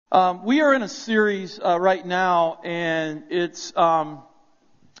We are in a series right now, and it's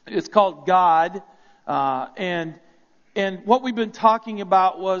called God, and what we've been talking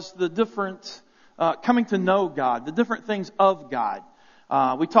about was the different coming to know God, the different things of God.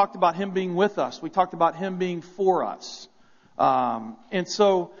 We talked about Him being with us. We talked about Him being for us, and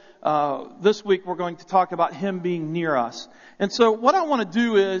so this week we're going to talk about Him being near us. And so what I want to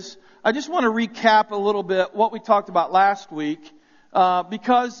do is I just want to recap a little bit what we talked about last week.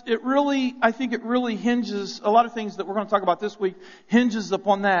 Because I think it really hinges, a lot of things that we're going to talk about this week hinges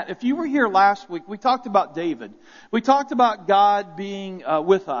upon that. If you were here last week, we talked about David. We talked about God being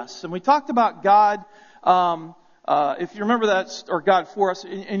with us. And we talked about God, if you remember that, or God for us,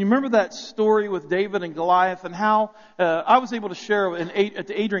 and you remember that story with David and Goliath and how I was able to share at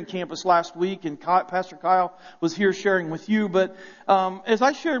the Adrian campus last week, and Pastor Kyle was here sharing with you. But as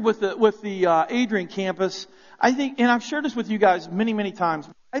I shared with the Adrian campus, I think, and I've shared this with you guys many, many times,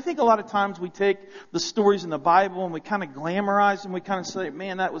 I think a lot of times we take the stories in the Bible and we kind of glamorize them. We kind of say,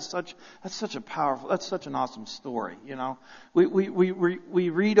 man, that's such an awesome story. You know, we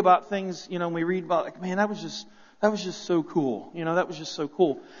read about things, you know, and we read about, like, man, that was just so cool. You know, that was just so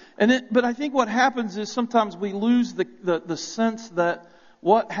cool. But I think what happens is sometimes we lose the sense that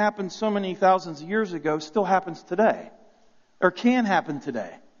what happened so many thousands of years ago still happens today, or can happen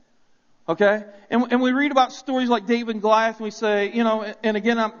today. Okay? And we read about stories like David and Goliath, and we say, you know, and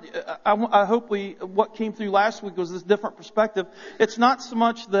again, I hope what came through last week was this different perspective. It's not so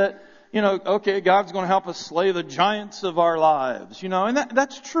much that, you know, okay, God's going to help us slay the giants of our lives, you know, and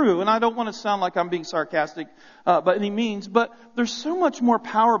that's true. And I don't want to sound like I'm being sarcastic by any means, but there's so much more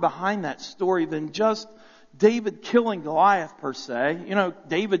power behind that story than just David killing Goliath per se, you know,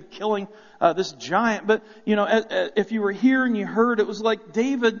 David killing this giant. But, you know, if you were here and you heard, it was like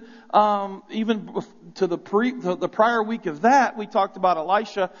David, even to the prior week of that, we talked about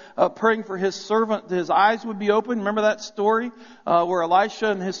Elisha praying for his servant, his eyes would be open. Remember that story where Elisha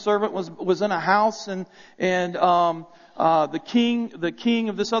and his servant was in a house, and the king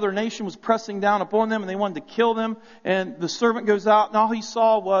of this other nation was pressing down upon them, and they wanted to kill them. And the servant goes out, and all he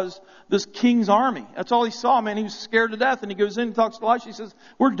saw was this king's army. That's all he saw, man. He was scared to death. And he goes in and talks to Elisha. He says,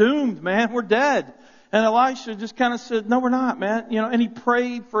 "We're doomed, man. We're dead." And Elisha just kind of said, "No, we're not, man." You know, and he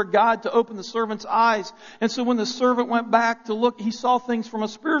prayed for God to open the servant's eyes. And so when the servant went back to look, he saw things from a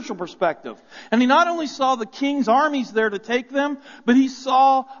spiritual perspective. And he not only saw the king's armies there to take them, but he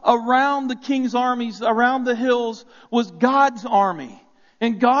saw around the king's armies, around the hills, was God's army.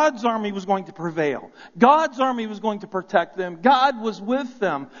 And God's army was going to prevail. God's army was going to protect them. God was with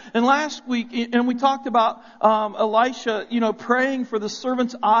them. And last week, and we talked about Elisha, you know, praying for the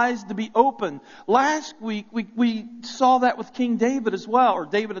servant's eyes to be open. Last week, we saw that with King David as well, or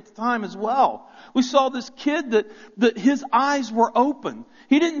David at the time as well. We saw this kid that his eyes were open.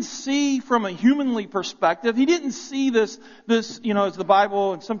 He didn't see from a humanly perspective. He didn't see this, you know, as the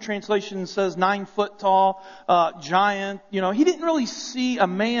Bible in some translations says 9 foot tall giant. You know, he didn't really see a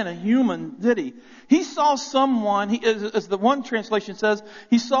man, a human, did he? He saw someone, as the one translation says,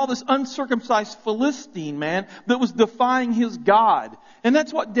 he saw this uncircumcised Philistine man that was defying his God. And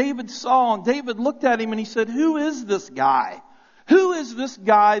that's what David saw. And David looked at him and he said, "Who is this guy? Who is this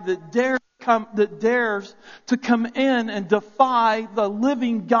guy that dares to come in and defy the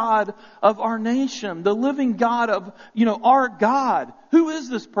living God of our nation, the living God of, you know, our God? Who is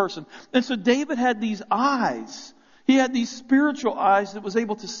this person?" And so David had these eyes. He had these spiritual eyes that was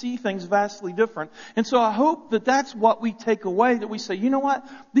able to see things vastly different. And so I hope that that's what we take away, that we say, you know what?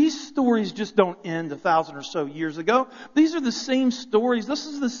 These stories just don't end 1,000 or so years ago. These are the same stories. This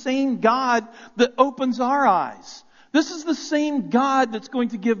is the same God that opens our eyes. This is the same God that's going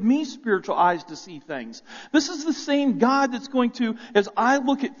to give me spiritual eyes to see things. This is the same God that's going to, as I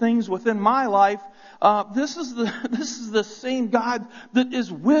look at things within my life, this is the same God that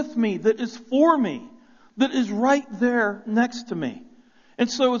is with me, that is for me, that is right there next to me.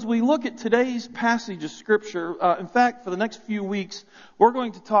 And so as we look at today's passage of Scripture, in fact, for the next few weeks, we're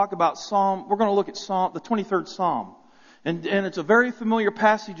going to talk about we're going to look at the 23rd Psalm. And it's a very familiar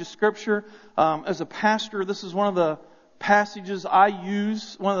passage of Scripture. As a pastor, this is one of the passages I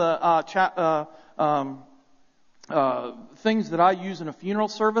use, one of the things that I use in a funeral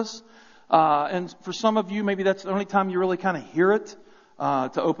service. And for some of you, maybe that's the only time you really kind of hear it,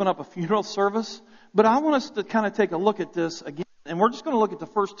 to open up a funeral service. But I want us to kind of take a look at this again. And we're just going to look at the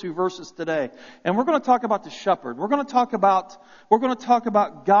first 2 verses today. And we're going to talk about the shepherd. We're going to talk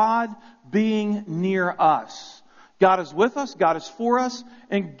about God being near us. God is with us, God is for us,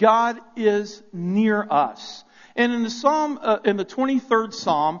 and God is near us. And in the Psalm, in the 23rd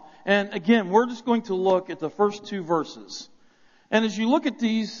Psalm, and again, we're just going to look at the first 2 verses. And as you look at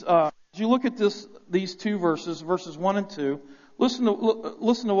these, these two verses 1 and 2, listen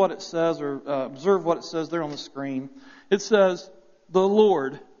to what it says, or observe what it says there on the screen. It says, "The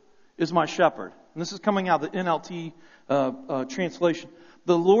Lord is my shepherd." And this is coming out of the NLT translation.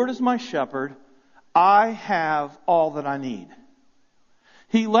 "The Lord is my shepherd. I have all that I need.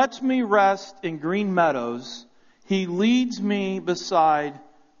 He lets me rest in green meadows. He leads me beside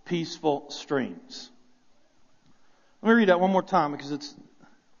peaceful streams." Let me read that one more time because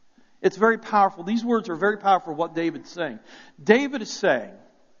it's very powerful. These words are very powerful, what David's saying. David is saying,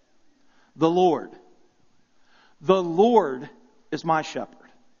 the Lord is my shepherd.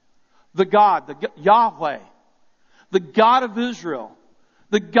 The Yahweh, the God of Israel,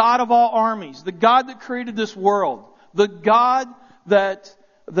 the God of all armies, the God that created this world, the God that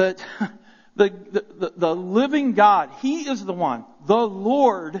the living God, He is the one. The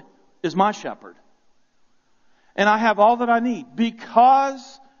Lord is my shepherd. And I have all that I need.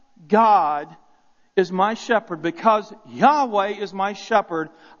 Because God is my shepherd, because Yahweh is my shepherd,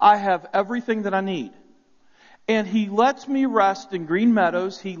 I have everything that I need. And He lets me rest in green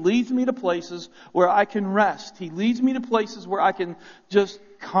meadows. He leads me to places where I can rest. He leads me to places where I can just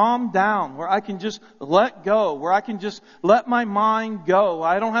calm down, where I can just let go, where I can just let my mind go.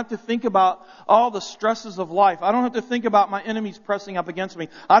 I don't have to think about all the stresses of life. I don't have to think about my enemies pressing up against me.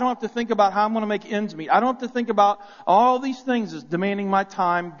 I don't have to think about how I'm going to make ends meet. I don't have to think about all these things as demanding my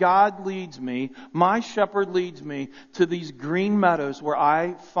time. God leads me. My shepherd leads me to these green meadows where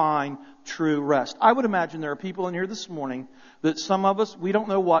I find true rest. I would imagine there are people in here this morning that some of us, we don't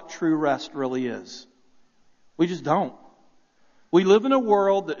know what true rest really is. We just don't. We live in a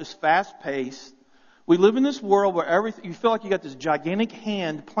world that is fast-paced. We live in this world where everything, you feel like you got this gigantic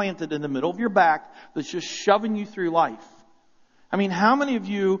hand planted in the middle of your back that's just shoving you through life. I mean, how many of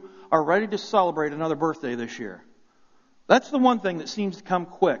you are ready to celebrate another birthday this year? That's the one thing that seems to come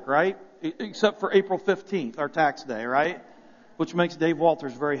quick, right? Except for April 15th, our tax day, right? Which makes Dave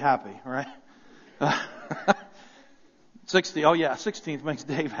Walters very happy, right? 16th makes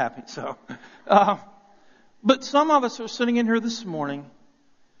Dave happy, so... But some of us are sitting in here this morning,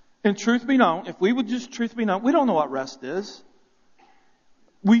 and truth be known, if we would just truth be known, we don't know what rest is.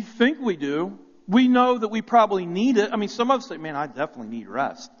 We think we do. We know that we probably need it. I mean, some of us say, man, I definitely need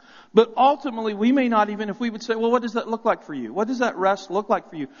rest. But ultimately, we may not even, if we would say, well, what does that look like for you? What does that rest look like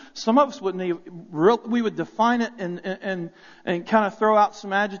for you? Some of us wouldn't even, we would define it and kind of throw out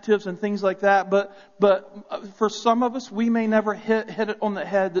some adjectives and things like that. But for some of us, we may never hit it on the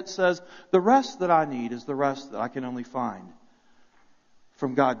head that says, the rest that I need is the rest that I can only find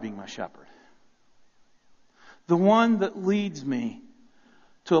from God being my shepherd. The one that leads me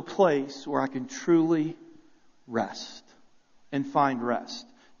to a place where I can truly rest and find rest.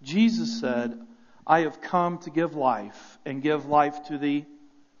 Jesus said, I have come to give life and give life to the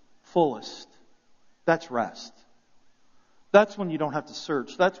fullest. That's rest. That's when you don't have to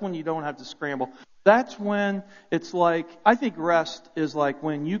search. That's when you don't have to scramble. That's when it's like, I think rest is like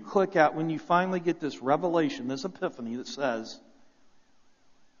when you click out, when you finally get this revelation, this epiphany that says,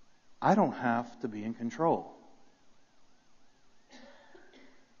 I don't have to be in control.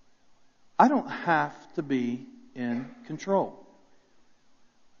 I don't have to be in control.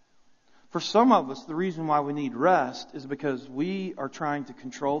 For some of us, the reason why we need rest is because we are trying to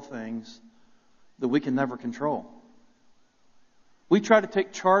control things that we can never control. We try to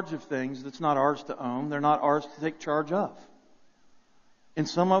take charge of things that's not ours to own. They're not ours to take charge of. And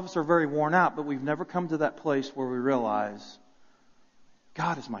some of us are very worn out, but we've never come to that place where we realize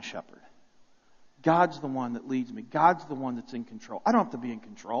God is my shepherd. God's the one that leads me. God's the one that's in control. I don't have to be in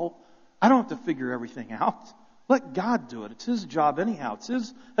control. I don't have to figure everything out. Let God do it. It's His job anyhow.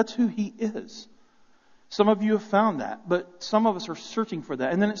 That's who He is. Some of you have found that, but some of us are searching for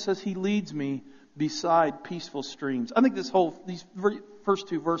that. And then it says, He leads me beside peaceful streams. I think these first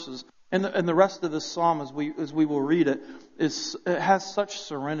two verses and the rest of this psalm, as we will read it, it has such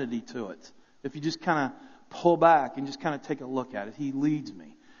serenity to it. If you just kind of pull back and just kind of take a look at it, He leads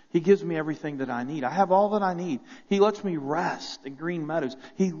me. He gives me everything that I need. I have all that I need. He lets me rest in green meadows.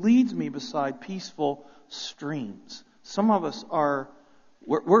 He leads me beside peaceful streams. Some of us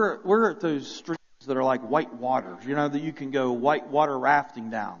we're at those streams that are like white waters, that you can go white water rafting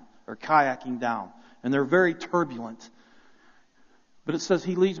down or kayaking down, and they're very turbulent. But it says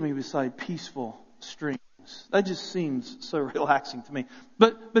He leads me beside peaceful streams. That just seems so relaxing to me.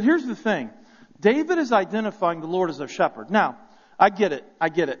 But here's the thing. David is identifying the Lord as their shepherd. Now, I get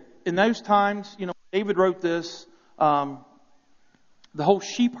it. In those times, David wrote this, the whole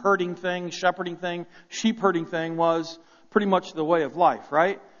sheep herding thing was pretty much the way of life,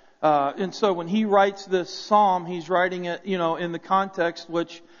 right? And so when he writes this psalm, he's writing it, in the context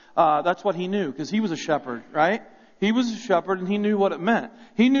which, that's what he knew, because he was a shepherd, right? He was a shepherd and he knew what it meant.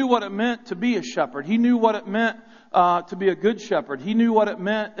 He knew what it meant to be a shepherd. He knew what it meant, to be a good shepherd. He knew what it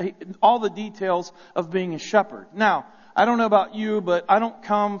meant, all the details of being a shepherd. Now, I don't know about you, but I don't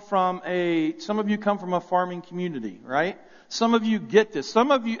come from some of you come from a farming community, right? Some of you get this. How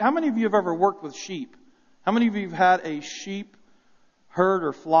many of you have ever worked with sheep? How many of you have had a sheep herd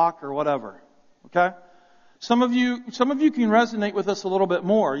or flock or whatever? Okay? Some of you can resonate with us a little bit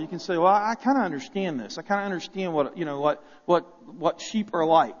more. You can say, well, I kind of understand this. I kind of understand what sheep are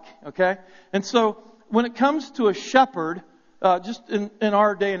like. Okay? And so when it comes to a shepherd, just in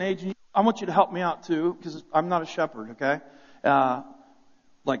our day and age, I want you to help me out too, because I'm not a shepherd, okay?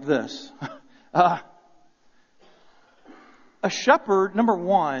 Like this. A shepherd, number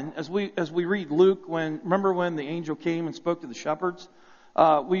one, as we read Luke, remember when the angel came and spoke to the shepherds?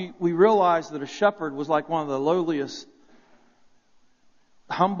 We realize that a shepherd was like one of the lowliest,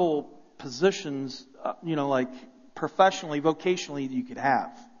 humble positions, like professionally, vocationally that you could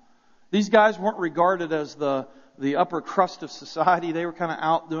have. These guys weren't regarded as the upper crust of society. They were kind of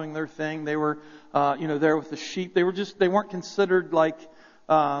out doing their thing. They were, there with the sheep. They weren't considered like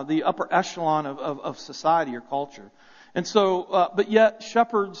the upper echelon of society or culture. And so, but yet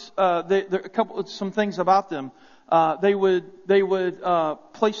shepherds, some things about them. They would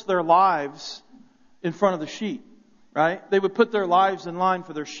place their lives in front of the sheep, right? They would put their lives in line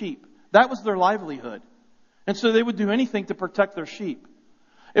for their sheep. That was their livelihood. And so they would do anything to protect their sheep.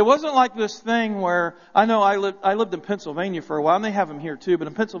 It wasn't like this thing where, I know I lived in Pennsylvania for a while, and they have them here too, but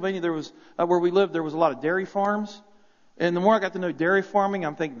in Pennsylvania where we lived, there was a lot of dairy farms. And the more I got to know dairy farming,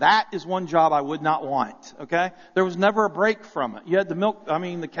 I'm thinking that is one job I would not want, okay? There was never a break from it. You had to milk,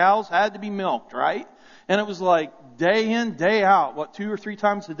 the cows had to be milked, right? And it was like day in, day out, 2 or 3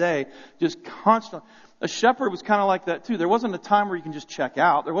 times a day, just constant. A shepherd was kind of like that too. There wasn't a time where you can just check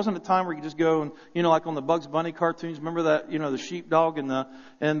out. There wasn't a time where you could just go and, like on the Bugs Bunny cartoons, remember that, the sheepdog and the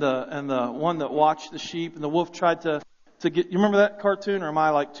one that watched the sheep and the wolf tried to get, you remember that cartoon, or am I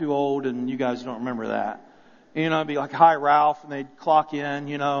like too old and you guys don't remember that? It'd be like, hi Ralph, and they'd clock in,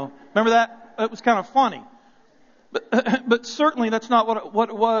 Remember that? It was kind of funny. But certainly that's not what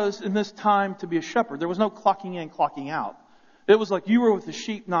it was in this time to be a shepherd. There was no clocking in, clocking out. It was like you were with the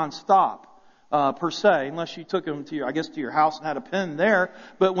sheep nonstop, per se, unless you took them to your house and had a pen there.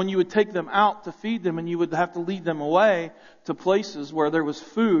 But when you would take them out to feed them and you would have to lead them away to places where there was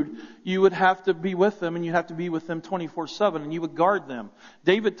food, you would have to be with them, and you have to be with them 24/7, and you would guard them.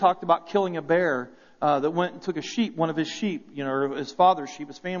 David talked about killing a bear that went and took a sheep, one of his sheep, or his father's sheep,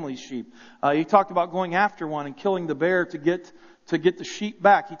 his family's sheep. He talked about going after one and killing the bear to get the sheep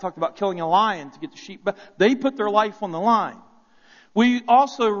back. He talked about killing a lion to get the sheep back. They put their life on the line. We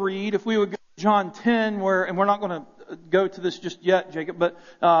also read, if we would go to John 10, and we're not going to go to this just yet, Jacob, but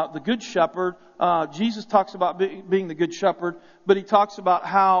the good shepherd, Jesus talks about being the good shepherd, but he talks about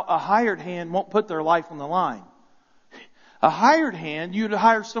how a hired hand won't put their life on the line. A hired hand, you'd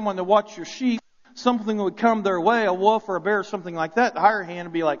hire someone to watch your sheep. Something would come their way, a wolf or a bear or something like that. The hired hand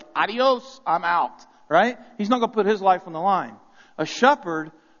would be like, adios, I'm out. Right? He's not going to put his life on the line. A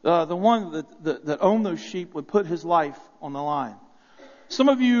shepherd, the one that owned those sheep, would put his life on the line. Some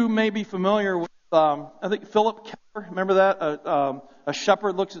of you may be familiar with, I think Philip Keller, remember that? A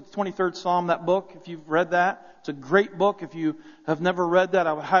Shepherd Looks at the 23rd Psalm, that book, if you've read that. It's a great book. If you have never read that,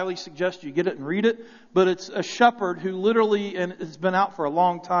 I would highly suggest you get it and read it. But it's a shepherd who literally, and it's been out for a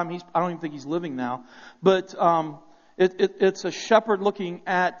long time. I don't even think he's living now. But it's a shepherd looking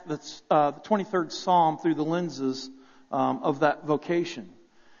at the 23rd Psalm through the lenses of that vocation.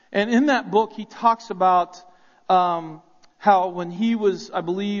 And in that book, he talks about how when he was, I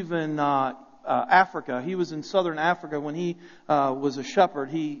believe, in Africa, he was in southern Africa when he was a shepherd.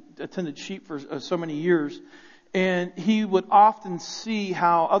 He attended sheep for so many years. And he would often see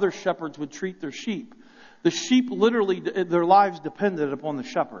how other shepherds would treat their sheep. The sheep literally, their lives depended upon the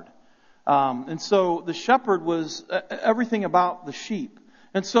shepherd. And so the shepherd was everything about the sheep.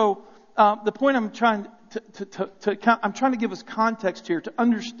 And so the point I'm trying to give us context here to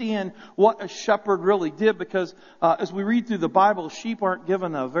understand what a shepherd really did, because as we read through the Bible, sheep aren't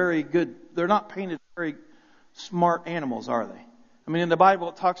given they're not painted very smart animals, are they? In the Bible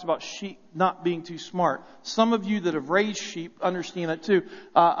it talks about sheep not being too smart. Some of you that have raised sheep understand that too.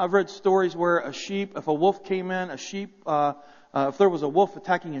 I've read stories where if a wolf came in, if there was a wolf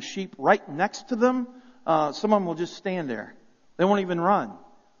attacking a sheep right next to them, some of them will just stand there. They won't even run.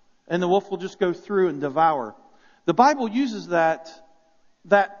 And the wolf will just go through and devour. The Bible uses that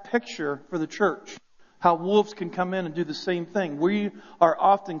picture for the church. how wolves can come in and do the same thing. We are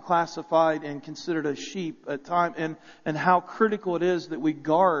often classified and considered as sheep at times, and how critical it is that we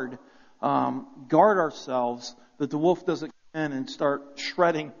guard ourselves, that the wolf doesn't come in and start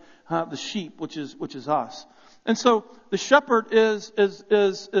shredding the sheep, which is us. And so the shepherd is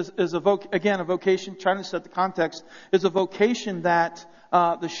a vocation. Trying to set the context, is a vocation that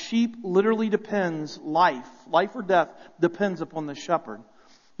the sheep literally depends, life or death depends upon the shepherd.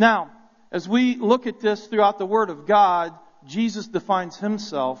 Now, as we look at this throughout the Word of God, Jesus defines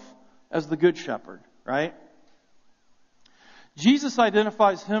himself as the Good Shepherd, right? Jesus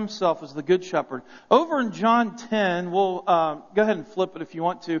identifies himself as the Good Shepherd. Over in John 10, we'll go ahead and flip it if you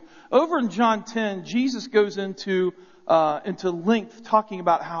want to. Over in John 10, Jesus goes into length talking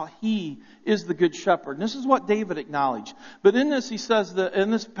about how he is the Good Shepherd. And this is what David acknowledged. But in this,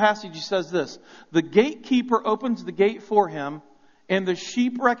 in this passage, he says this: the gatekeeper opens the gate for him, and the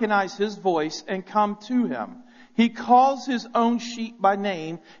sheep recognize his voice and come to him. He calls his own sheep by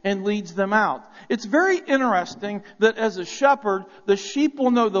name and leads them out. It's very interesting that as a shepherd, the sheep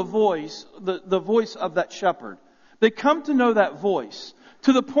will know the voice of that shepherd. They come to know that voice.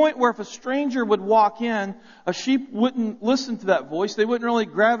 To the point where if a stranger would walk in, a sheep wouldn't listen to that voice. They wouldn't really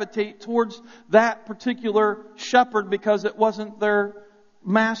gravitate towards that particular shepherd because it wasn't their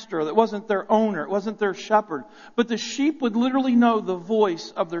master, it wasn't their owner, it wasn't their shepherd. But the sheep would literally know the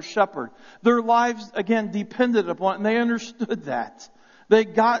voice of their shepherd. Their lives, again, depended upon it, and they understood that. They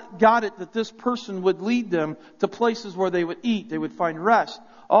got it that this person would lead them to places where they would eat, they would find rest,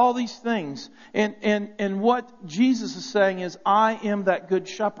 all these things. And what Jesus is saying is, I am that good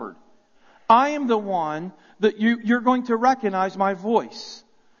shepherd. I am the one that you're going to recognize my voice.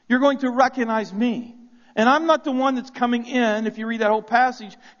 You're going to recognize me. And I'm not the one that's coming in. If you read that whole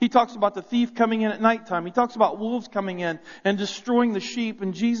passage, he talks about the thief coming in at nighttime. He talks about wolves coming in and destroying the sheep.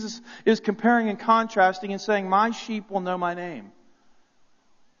 And Jesus is comparing and contrasting and saying, my sheep will know my name.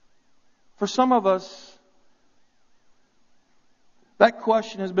 For some of us, that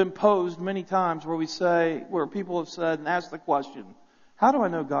question has been posed many times where people have said and asked the question, how do I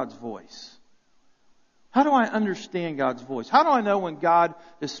know God's voice? How do I understand God's voice? How do I know when God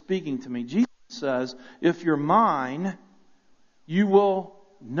is speaking to me? Jesus says, if you're mine, you will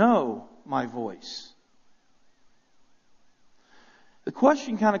know my voice. The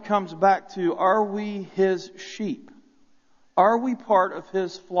question kind of comes back to, are we his sheep? Are we part of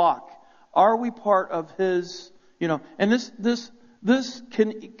his flock? Are we part of his, and this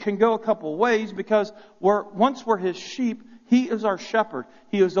can go a couple of ways, because once we're his sheep, he is our shepherd.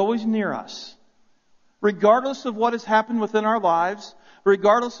 He is always near us. Regardless of what has happened within our lives,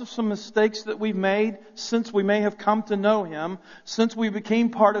 regardless of some mistakes that we've made since we may have come to know him, since we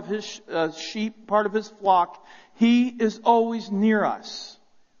became part of his sheep, part of his flock, he is always near us.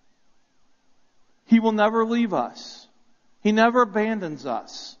 He will never leave us. He never abandons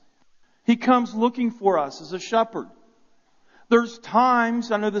us. He comes looking for us as a shepherd. There's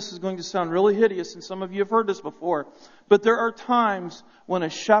times, I know this is going to sound really hideous, and some of you have heard this before, but there are times when a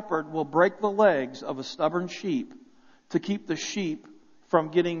shepherd will break the legs of a stubborn sheep to keep the sheep from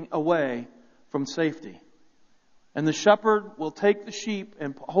getting away from safety. And the shepherd will take the sheep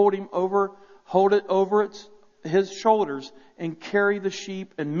and hold it over his shoulders and carry the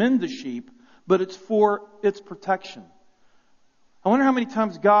sheep and mend the sheep, but it's for its protection. I wonder how many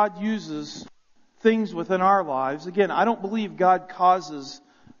times God uses things within our lives. Again, I don't believe God causes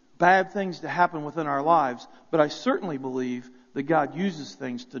bad things to happen within our lives, but I certainly believe that God uses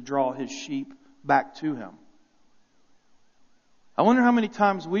things to draw his sheep back to him. I wonder how many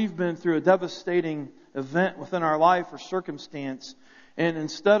times we've been through a devastating event within our life or circumstance, and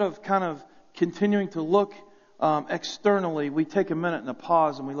instead of kind of continuing to look externally, we take a minute and a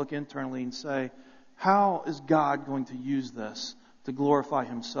pause and we look internally and say, how is God going to use this to glorify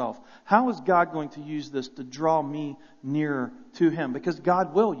himself? How is God going to use this to draw me nearer to him? Because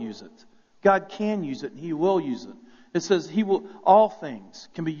God will use it. God can use it and he will use it. It says all things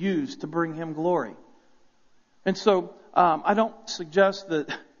can be used to bring him glory. And so, I don't suggest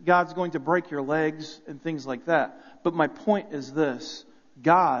that God's going to break your legs and things like that. But my point is this: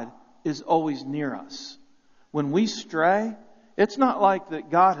 God is always near us. When we stray, it's not like that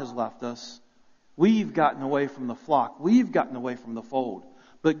God has left us. We've gotten away from the flock. We've gotten away from the fold.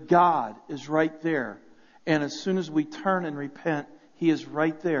 But God is right there. And as soon as we turn and repent, he is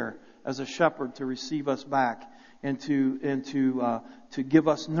right there as a shepherd to receive us back and to give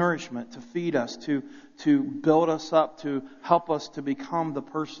us nourishment, to feed us, to build us up, to help us to become the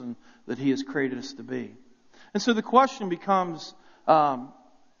person that he has created us to be. And so the question becomes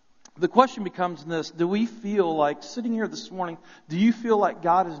this: do we feel like, sitting here this morning, do you feel like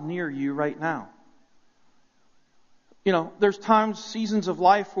God is near you right now? There's times, seasons of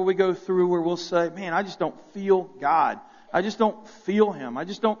life where we go through where we'll say, man, I just don't feel God. I just don't feel Him. I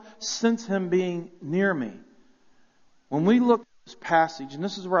just don't sense Him being near me. When we look at this passage, and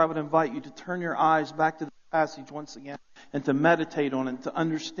this is where I would invite you to turn your eyes back to the passage once again and to meditate on it and to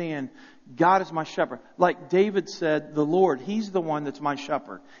understand God is my shepherd. Like David said, the Lord, He's the one that's my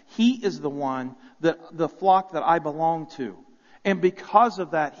shepherd. He is the one, the flock that I belong to. And because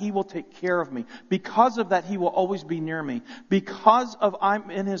of that, He will take care of me. Because of that, He will always be near me. Because of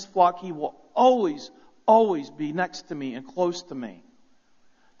I'm in His flock, He will always be next to me and close to me.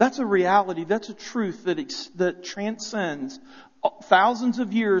 That's a reality. That's a truth that transcends thousands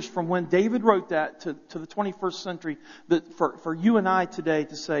of years from when David wrote that to the 21st century. That for you and I today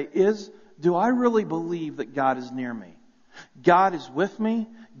to say, do I really believe that God is near me? God is with me,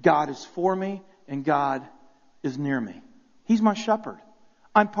 God is for me, and God is near me. He's my shepherd.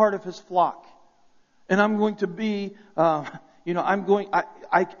 I'm part of His flock. And I'm going to be, I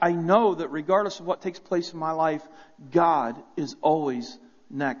know that regardless of what takes place in my life, God is always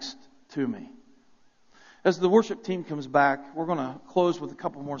next to me. As the worship team comes back, we're going to close with a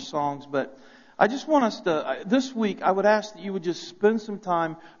couple more songs, but I just want us to, this week, I would ask that you would just spend some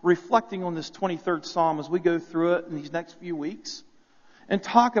time reflecting on this 23rd Psalm as we go through it in these next few weeks and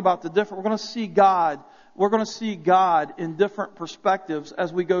talk about we're going to see God in different perspectives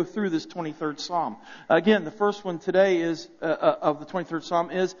as we go through this 23rd Psalm. Again, the first one today is of the 23rd Psalm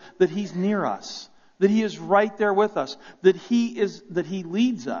is that He's near us, that He is right there with us, that He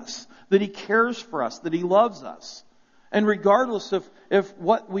leads us, that He cares for us, that He loves us. And regardless of if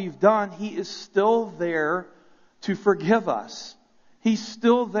what we've done, He is still there to forgive us. He's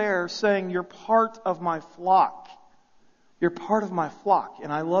still there saying, you're part of my flock. You're part of my flock,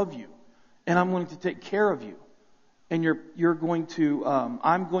 and I love you. And I'm going to take care of you. And I'm going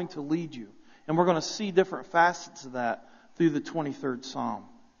to lead you. And we're going to see different facets of that through the 23rd Psalm.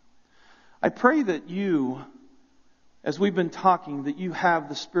 I pray that you, as we've been talking, that you have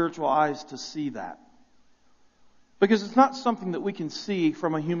the spiritual eyes to see that. Because it's not something that we can see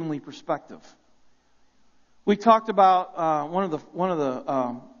from a humanly perspective. We talked about,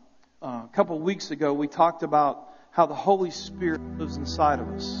 a couple of weeks ago, we talked about how the Holy Spirit lives inside of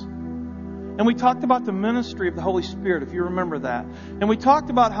us. And we talked about the ministry of the Holy Spirit, if you remember that. And we talked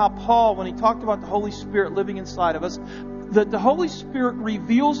about how Paul, when he talked about the Holy Spirit living inside of us, that the Holy Spirit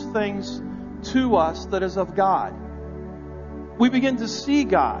reveals things to us that is of God. We begin to see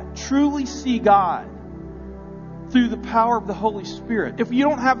God, truly see God, through the power of the Holy Spirit. If you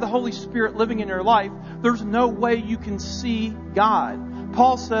don't have the Holy Spirit living in your life, there's no way you can see God.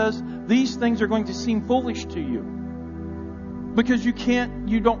 Paul says these things are going to seem foolish to you because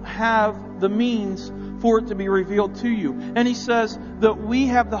you don't have the means for it to be revealed to you. And he says that we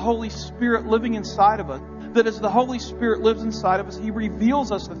have the Holy Spirit living inside of us, that as the Holy Spirit lives inside of us, He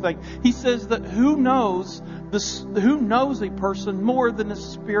reveals us the thing. He says that who knows a person more than the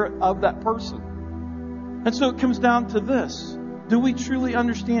spirit of that person? And so it comes down to this. Do we truly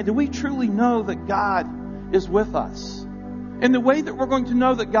understand? Do we truly know that God is with us? And the way that we're going to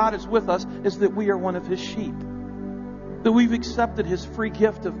know that God is with us is that we are one of His sheep. That we've accepted His free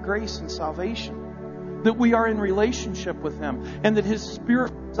gift of grace and salvation. That we are in relationship with Him. And that His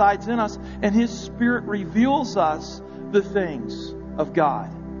Spirit resides in us. And His Spirit reveals us the things of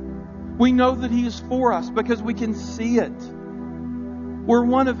God. We know that He is for us because we can see it. We're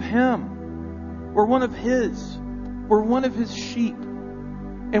one of Him. We're one of His. We're one of His sheep.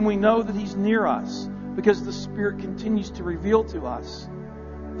 And we know that He's near us because the Spirit continues to reveal to us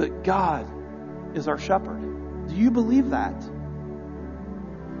that God is our shepherd. Do you believe that?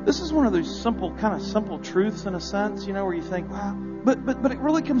 This is one of those simple truths in a sense, where you think, wow, but it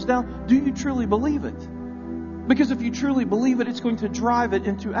really comes down, do you truly believe it? Because if you truly believe it, it's going to drive it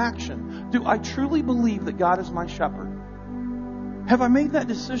into action. Do I truly believe that God is my shepherd? Have I made that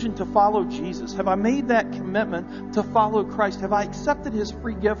decision to follow Jesus? Have I made that commitment to follow Christ? Have I accepted His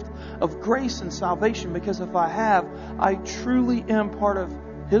free gift of grace and salvation? Because if I have, I truly am part of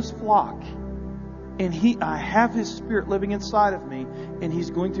His flock. And I have His Spirit living inside of me, and He's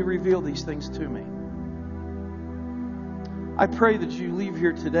going to reveal these things to me. I pray that you leave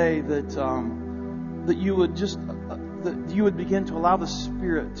here today that you would begin to allow the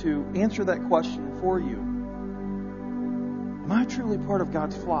Spirit to answer that question for you. Am I truly part of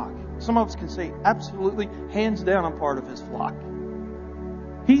God's flock? Some of us can say, absolutely, hands down, I'm part of His flock.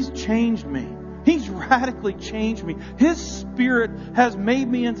 He's changed me. He's radically changed me. His Spirit has made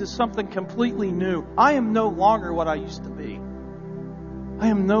me into something completely new. I am no longer what I used to be. I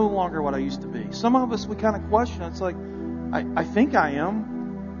am no longer what I used to be. Some of us, we kind of question. It's like, I think I am.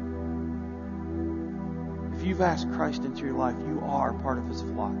 If you've asked Christ into your life, you are part of His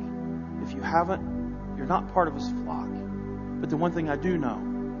flock. If you haven't, you're not part of His flock. But the one thing I do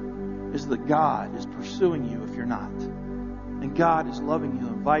know is that God is pursuing you if you're not. And God is loving you,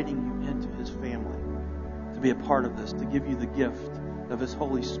 inviting you into His family to be a part of this, to give you the gift of His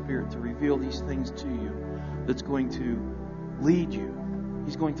Holy Spirit, to reveal these things to you that's going to lead you.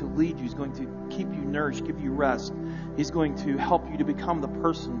 He's going to lead you. He's going to keep you nourished, give you rest. He's going to help you to become the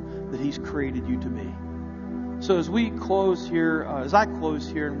person that He's created you to be. So as we close here, as I close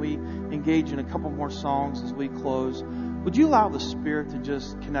here and we engage in a couple more songs as we close, would you allow the Spirit to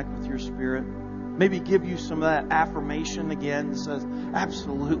just connect with your spirit? Maybe give you some of that affirmation again that says,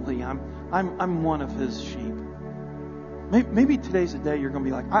 absolutely, I'm one of His sheep. Maybe today's the day you're going to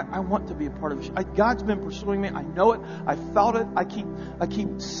be like, I want to be a part of it. God's been pursuing me. I know it. I felt it. I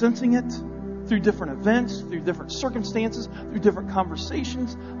keep sensing it through different events, through different circumstances, through different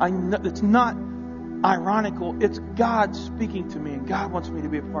conversations. I know it's not ironical. It's God speaking to me, and God wants me to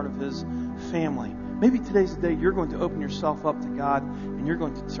be a part of His family. Maybe today's the day you're going to open yourself up to God, and you're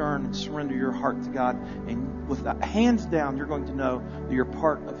going to turn and surrender your heart to God. And with that hands down, you're going to know that you're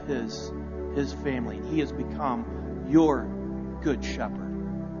part of His family. And He has become your good shepherd.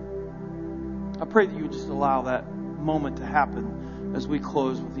 I pray that you would just allow that moment to happen as we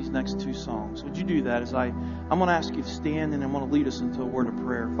close with these next two songs. Would you do that? As I'm going to ask you to stand, and I'm going to lead us into a word of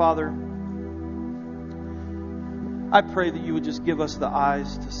prayer. Father, I pray that you would just give us the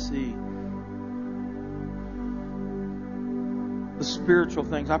eyes to see the spiritual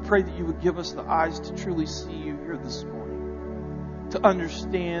things. I pray that you would give us the eyes to truly see you here this morning, to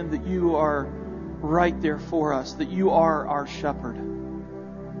understand that you are right there for us, that you are our shepherd.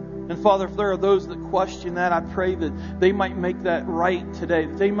 And Father, if there are those that question that, I pray that they might make that right today,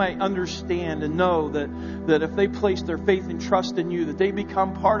 that they might understand and know that if they place their faith and trust in you, that they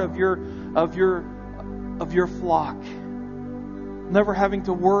become part of your flock, never having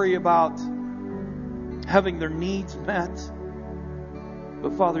to worry about having their needs met.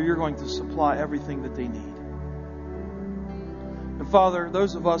 But Father, you're going to supply everything that they need. And Father,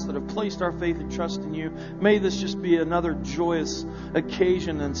 those of us that have placed our faith and trust in you, may this just be another joyous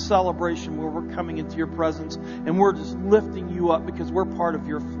occasion and celebration where we're coming into your presence and we're just lifting you up because we're part of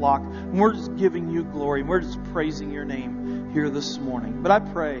your flock. And we're just giving you glory. And we're just praising your name here this morning. But I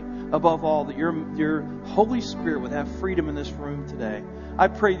pray, above all, that your Holy Spirit would have freedom in this room today. I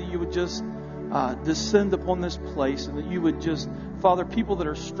pray that you would just descend upon this place, and that you would just, Father, people that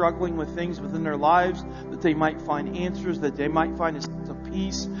are struggling with things within their lives, that they might find answers, that they might find a sense of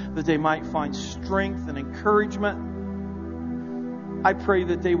peace, that they might find strength and encouragement. I pray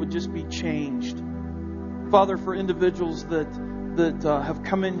that they would just be changed. Father, for individuals that have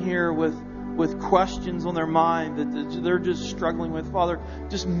come in here with questions on their mind that they're just struggling with, Father,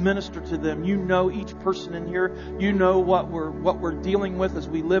 just minister to them. You know each person in here. You know what we're dealing with as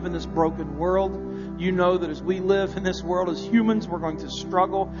we live in this broken world. You know that as we live in this world as humans, we're going to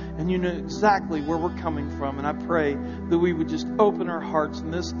struggle, and you know exactly where we're coming from. And I pray that we would just open our hearts,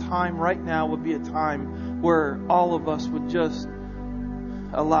 and this time right now would be a time where all of us would just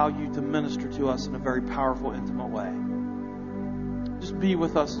allow you to minister to us in a very powerful, intimate way. Just be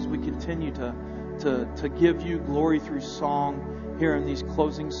with us as we continue to give you glory through song here in these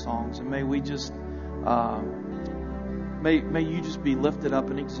closing songs. And may we just may you just be lifted up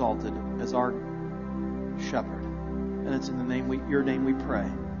and exalted as our shepherd. And it's in your name we pray.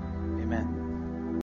 Amen.